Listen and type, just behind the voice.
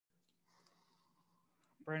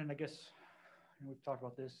Brandon, I guess we've talked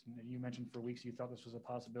about this, and you mentioned for weeks you thought this was a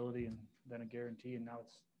possibility and then a guarantee, and now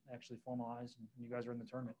it's actually formalized, and you guys are in the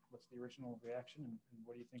tournament. What's the original reaction, and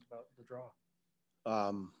what do you think about the draw?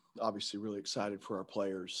 Obviously really excited for our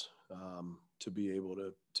players to be able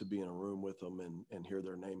to be in a room with them and hear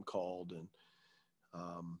their name called. And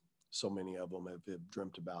so many of them have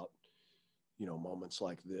dreamt about, moments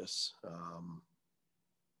like this.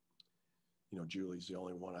 Julie's the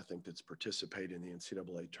only one I think that's participated in the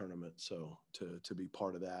NCAA tournament. So to be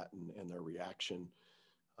part of that and their reaction,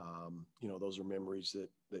 those are memories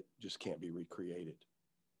that just can't be recreated.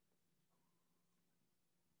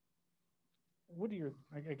 What are your,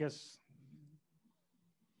 I guess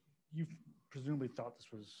you've presumably thought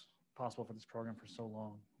this was possible for this program for so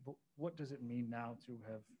long, but what does it mean now to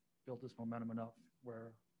have built this momentum enough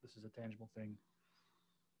where this is a tangible thing?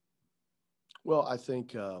 Well, I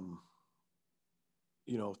think,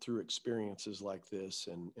 through experiences like this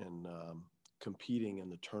and competing in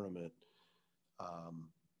the tournament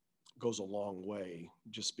goes a long way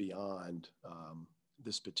just beyond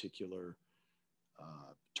this particular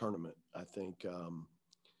tournament. I think,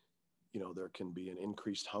 there can be an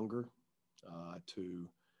increased hunger to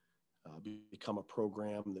become a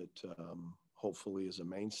program that hopefully is a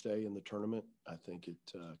mainstay in the tournament. I think it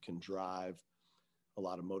can drive a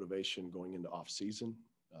lot of motivation going into off season.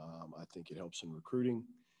 I think it helps in recruiting.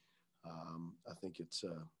 I think it's,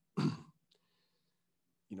 a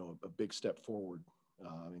big step forward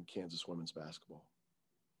in Kansas women's basketball.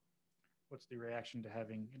 What's the reaction to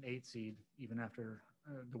having an 8 seed even after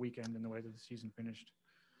the weekend and the way that the season finished?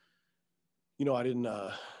 I didn't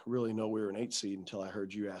really know we were an 8 seed until I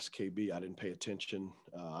heard you ask KB. I didn't pay attention.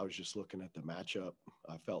 I was just looking at the matchup.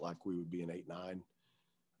 I felt like we would be an 8-9.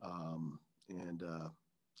 And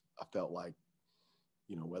I felt like,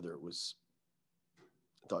 whether it was,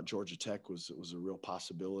 I thought Georgia Tech was a real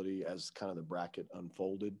possibility as kind of the bracket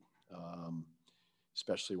unfolded,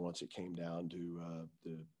 especially once it came down to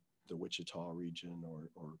the Wichita region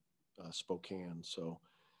or Spokane. So,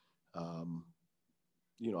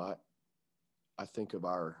 I think of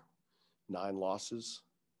our 9 losses,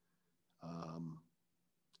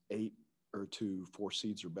 8 or 2 4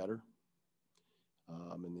 seeds or better.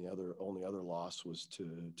 And the only other loss was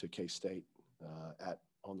to K-State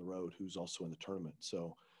on the road, who's also in the tournament.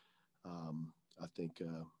 So I think,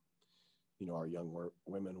 our young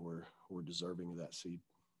women were deserving of that seed.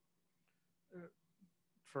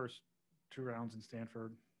 First 2 rounds in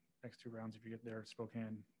Stanford, next 2 rounds if you get there at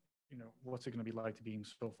Spokane, what's it going to be like to being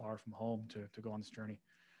so far from home to go on this journey?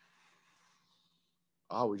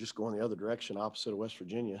 Oh, we're just going the other direction, opposite of West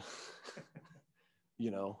Virginia.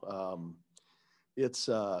 It's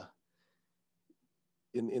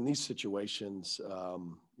in these situations,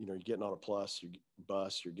 you're getting on a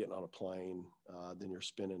bus, you're getting on a plane, then you're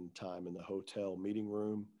spending time in the hotel meeting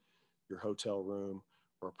room, your hotel room,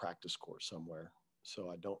 or a practice court somewhere. So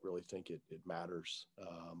I don't really think it matters.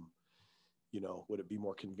 Would it be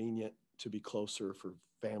more convenient to be closer for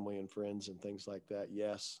family and friends and things like that?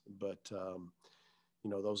 Yes. But,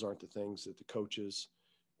 those aren't the things that the coaches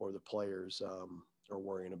or the players are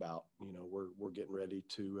worrying about. We're getting ready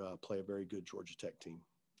to play a very good Georgia Tech team.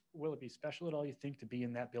 Will it be special at all, you think, to be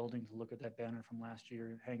in that building, to look at that banner from last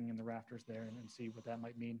year hanging in the rafters there and see what that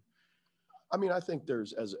might mean? I mean, I think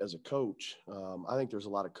there's, as a coach, I think there's a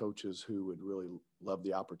lot of coaches who would really love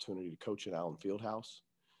the opportunity to coach at Allen Fieldhouse.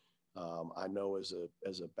 I know as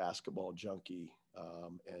a basketball junkie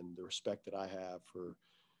and the respect that I have for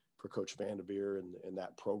Coach Vanderveer and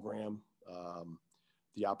that program,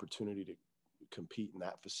 the opportunity to compete in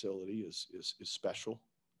that facility is special.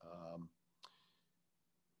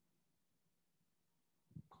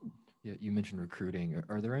 Yeah, you mentioned recruiting.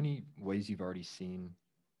 Are there any ways you've already seen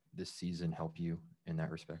this season help you in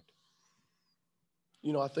that respect?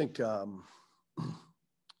 I think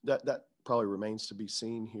that probably remains to be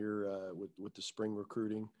seen here with the spring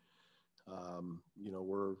recruiting.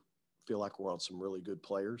 Feel like we're on some really good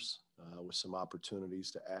players with some opportunities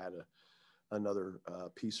to add another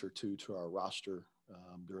piece or two to our roster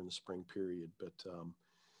during the spring period. But,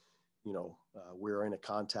 we're in a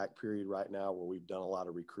contact period right now where we've done a lot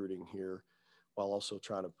of recruiting here while also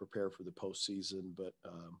trying to prepare for the postseason. But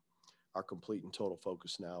our complete and total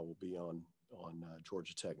focus now will be on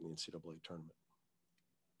Georgia Tech and the NCAA tournament.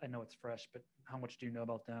 I know it's fresh, but how much do you know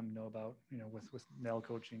about them? With Nell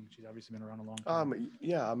coaching, she's obviously been around a long time.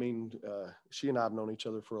 Yeah, I mean, she and I have known each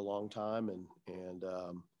other for a long time, and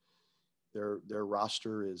their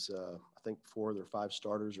roster is, I think 4 of their 5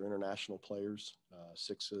 starters are international players.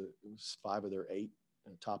 5 of their 8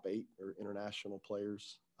 top 8 are international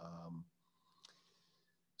players.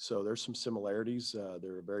 So there's some similarities.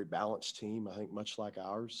 They're a very balanced team, I think, much like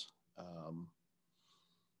ours.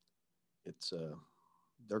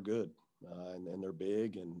 They're good, and they're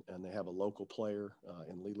big, and they have a local player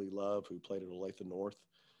in Lily Love who played at Olathe North,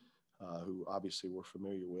 who obviously we're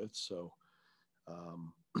familiar with. So,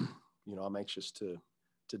 I'm anxious to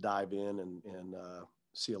dive in and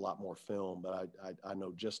see a lot more film, but I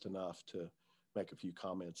know just enough to make a few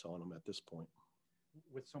comments on them at this point.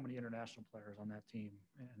 With so many international players on that team,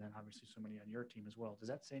 and then obviously so many on your team as well, does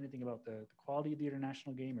that say anything about the quality of the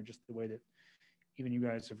international game, or just the way that even you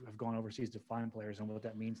guys have gone overseas to find players and what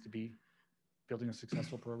that means to be building a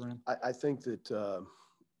successful program? I think that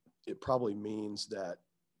it probably means that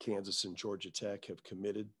Kansas and Georgia Tech have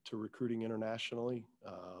committed to recruiting internationally.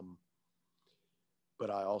 But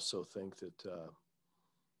I also think that,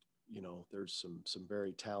 there's some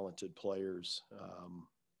very talented players,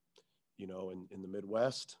 in the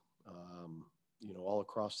Midwest, all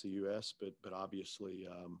across the U.S., but obviously,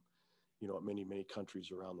 many, many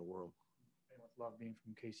countries around the world. And with Love being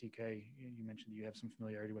from KCK, you mentioned you have some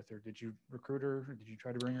familiarity with her. Did you recruit her? Or did you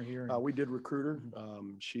try to bring her here? We did recruit her.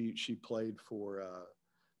 She played for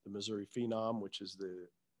the Missouri Phenom, which is the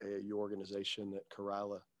AAU organization that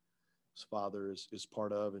Karila's father is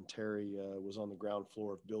part of, and Terry was on the ground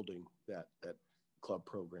floor of building that club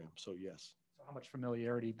program. So, yes. So how much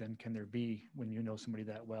familiarity then can there be when you know somebody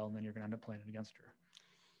that well, and then you're going to end up playing against her?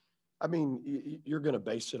 I mean, you're going to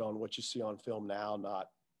base it on what you see on film now, not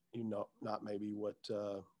maybe what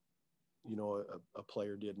a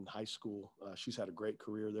player did in high school. She's had a great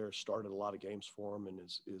career there, started a lot of games for him, and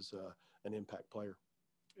is an impact player.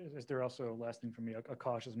 Is there also, last thing for me, a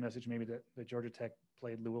cautious message maybe that Georgia Tech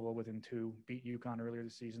played Louisville within 2, beat UConn earlier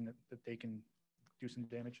this season, that they can do some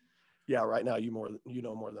damage? Yeah, right now you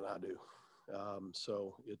know more than I do.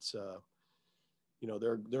 So it's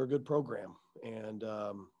they're a good program and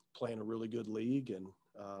playing a really good league, and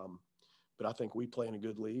but I think we play in a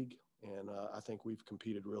good league, and I think we've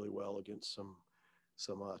competed really well against some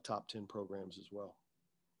top 10 programs as well.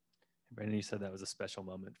 Brandon, you said that was a special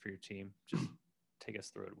moment for your team. Just take us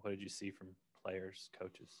through it. What did you see from players,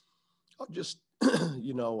 coaches? Just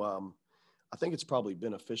I think it's probably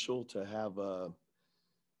beneficial to have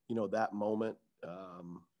that moment.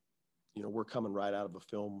 We're coming right out of a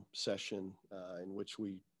film session in which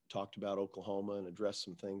we talked about Oklahoma and addressed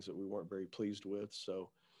some things that we weren't very pleased with. So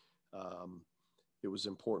it was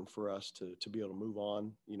important for us to be able to move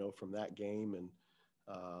on, from that game and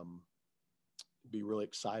be really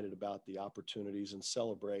excited about the opportunities and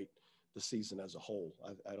celebrate the season as a whole.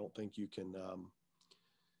 I don't think you can,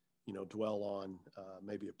 dwell on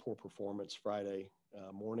maybe a poor performance Friday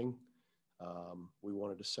morning. We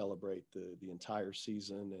wanted to celebrate the entire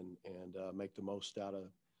season and make the most out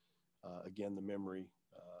of, again, the memory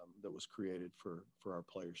that was created for our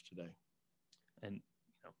players today. And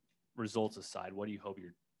results aside, what do you hope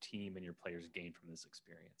your team and your players gain from this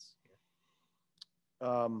experience here?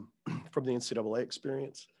 From the NCAA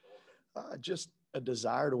experience, just a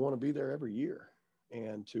desire to want to be there every year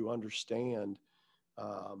and to understand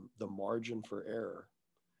the margin for error,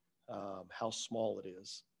 how small it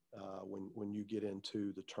is when you get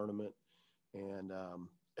into the tournament, and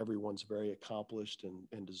everyone's very accomplished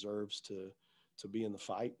and deserves to be in the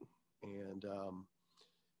fight, and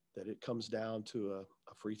that it comes down to a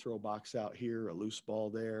free throw box out here, a loose ball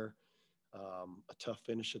there, a tough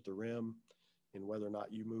finish at the rim, and whether or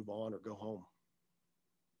not you move on or go home.